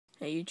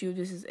Hey YouTube,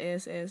 this is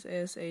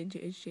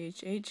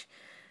SSSAGHGHH,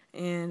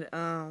 and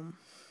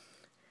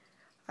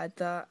I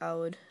thought I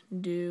would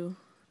do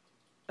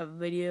a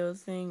video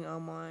thing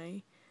on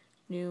my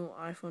new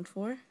iPhone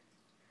 4.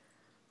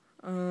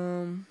 I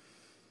don't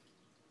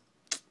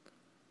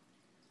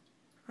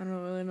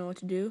really know what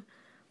to do,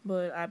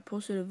 but I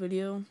posted a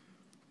video,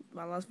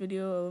 my last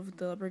video of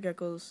the leopard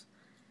geckos,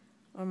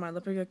 or my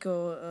leopard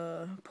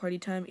gecko party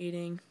time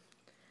eating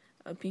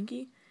a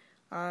Pinky.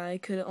 I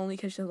could only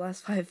catch the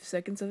last 5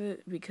 seconds of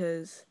it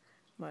because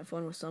my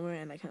phone was somewhere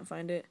and I can't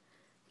find it.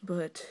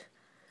 But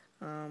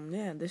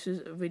yeah, this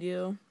is a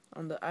video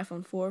on the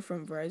iPhone 4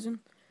 from Verizon.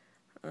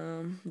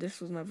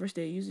 This was my first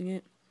day using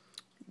it.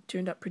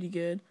 Turned out pretty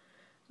good.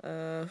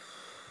 The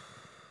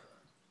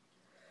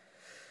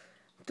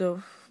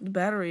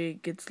battery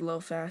gets low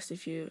fast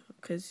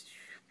because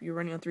you're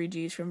running on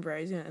 3Gs from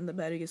Verizon, and the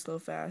battery gets low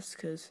fast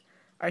because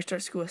I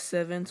start school at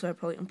 7, so I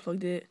probably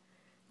unplugged it.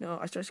 No,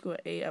 I start school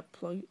at 8.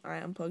 I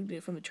unplugged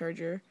it from the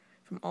charger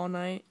from all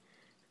night.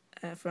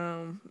 I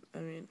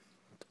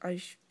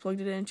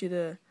plugged it into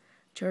the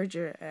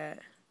charger at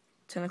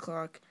 10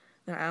 o'clock.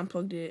 Then I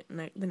unplugged it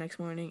the next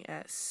morning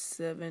at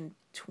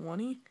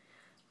 7:20.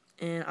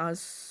 And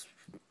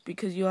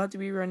because you have to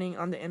be running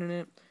on the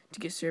internet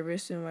to get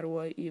service no matter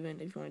what, even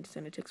if you want to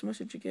send a text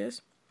message, I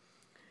guess.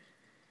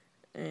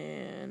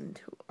 And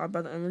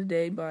by the end of the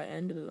day, by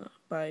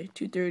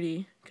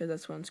 2:30, because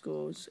that's when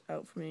school's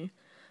out for me,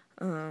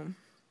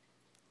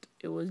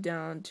 it was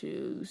down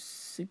to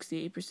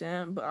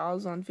 68%, but I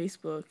was on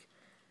Facebook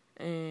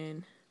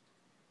and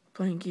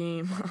playing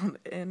game on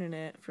the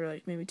internet for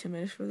like maybe 10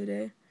 minutes for the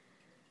day.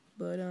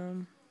 But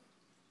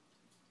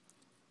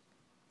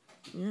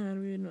yeah, I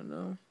really don't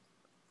know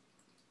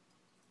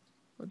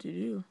what to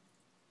do.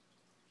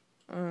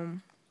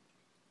 Then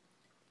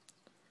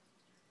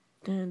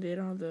they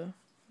don't have the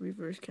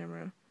reverse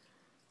camera.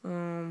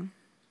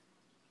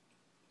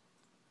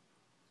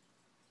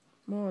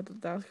 Well,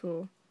 that's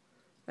cool.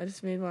 I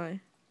just made my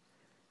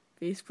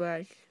face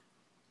black.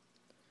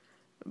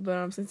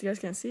 But since you guys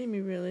can't see me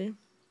really,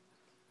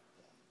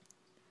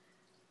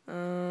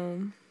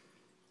 oh,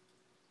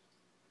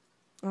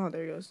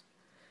 there it goes.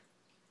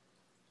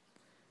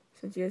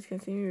 Since you guys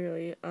can't see me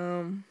really,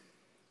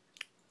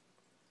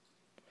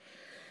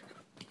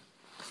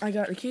 I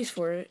got a case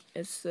for it.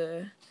 It's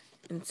the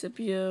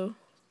Incipio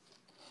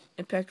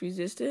Impact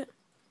Resistant,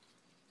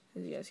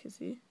 as you guys can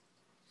see.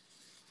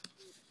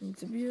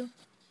 Incipio.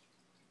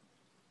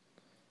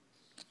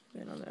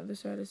 And on the other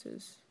side it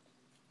says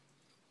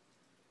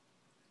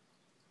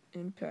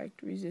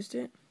Impact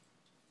Resistant.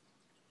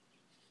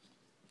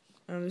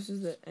 This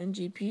is the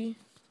NGP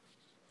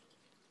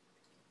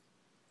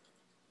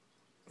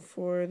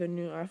for the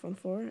new iPhone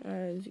 4.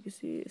 As you can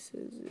see, it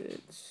says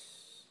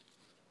it's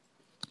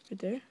right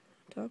there,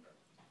 top.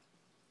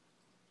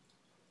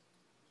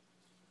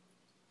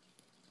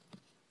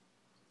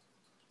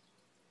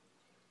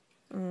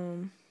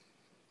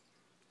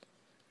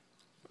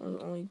 It was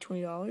only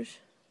 $20.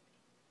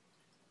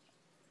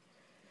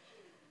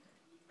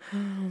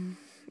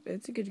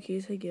 It's a good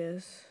case, I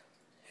guess,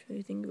 if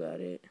you think about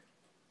it.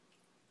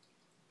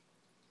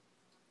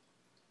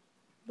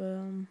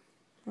 But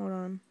hold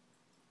on.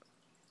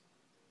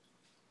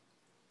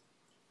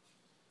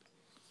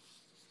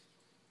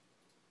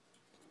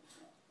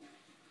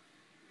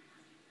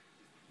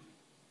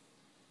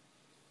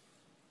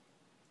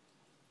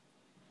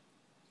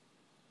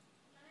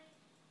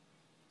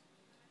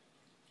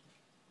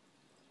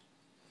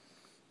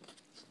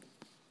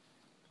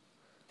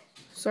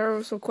 Sorry, I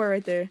was so quiet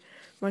right there.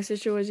 My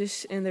sister was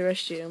just in the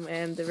restroom,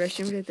 and the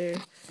restroom's right there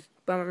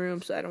by my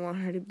room, so I don't want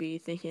her to be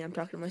thinking I'm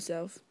talking to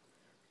myself.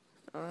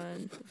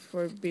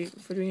 For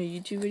doing a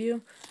YouTube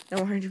video, I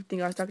don't want her to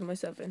think I was talking to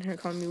myself and her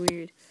calling me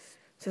weird.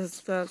 So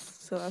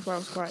that's why I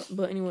was quiet.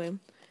 But anyway,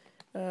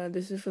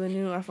 this is for the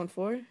new iPhone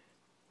 4.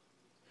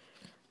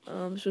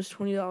 This was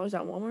 $20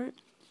 at Walmart.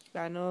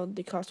 I know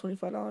they cost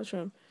 $25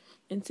 from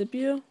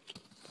Incipio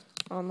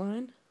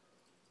online.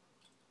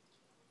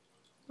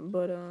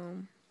 But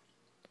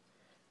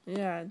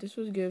yeah, this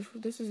was good.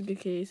 This is a good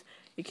case.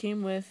 It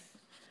came with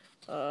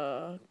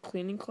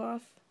cleaning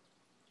cloth.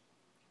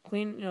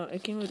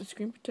 It came with a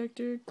screen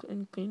protector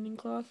and cleaning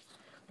cloth.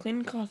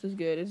 Cleaning cloth is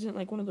good. It isn't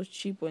like one of those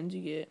cheap ones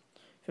you get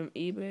from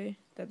eBay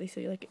that they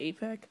say like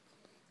 8-pack.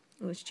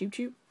 It's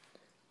cheap.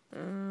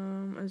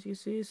 As you can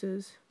see, it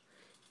says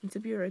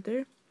Incipio right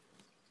there.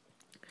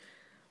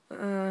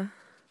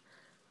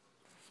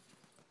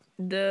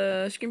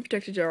 The screen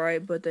protector's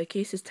alright, but the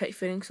case is tight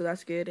fitting, so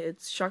that's good.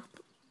 It's shock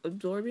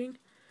absorbing,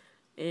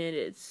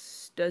 and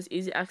does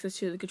easy access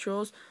to the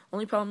controls.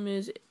 Only problem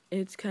is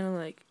it's kind of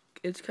like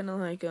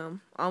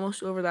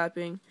almost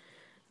overlapping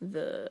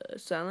the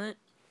silent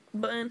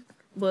button,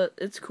 but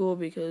it's cool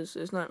because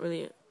it's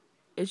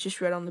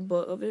just right on the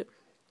butt of it.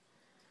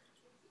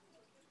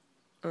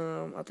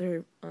 Out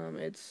there,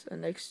 it's a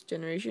next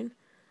generation.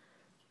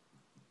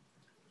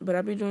 But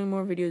I'll be doing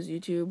more videos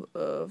YouTube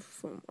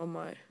on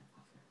my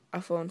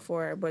iPhone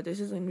 4. But this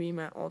is gonna be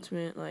my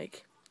ultimate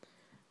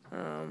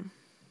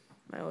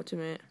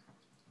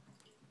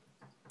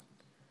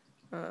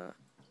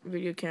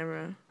video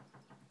camera.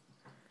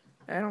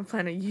 I don't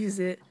plan to use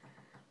it,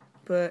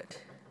 but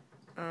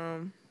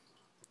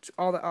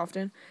all that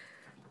often.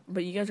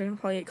 But you guys are gonna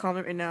probably get a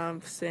comment right now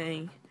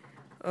saying,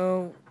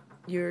 "Oh,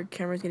 your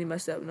camera's getting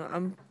messed up."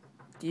 No,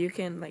 you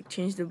can like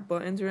change the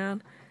buttons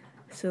around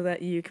so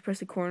that you can press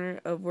the corner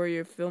of where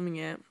you're filming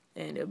at,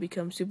 and it'll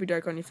become super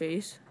dark on your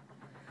face.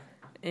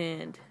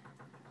 And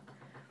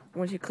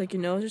once you click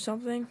your nose or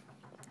something,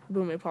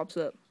 boom, it pops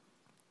up.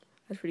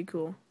 That's pretty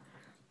cool.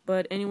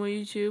 But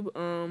anyway,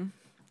 YouTube,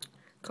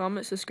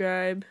 comment,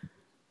 subscribe,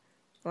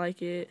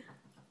 like it,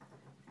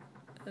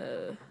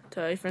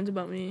 tell your friends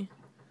about me,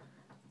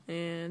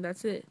 and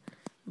that's it.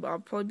 But I'll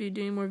probably be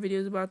doing more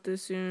videos about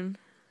this soon.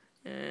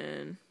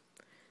 And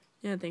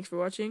yeah, thanks for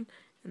watching,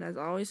 and as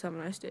always, have a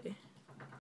nice day.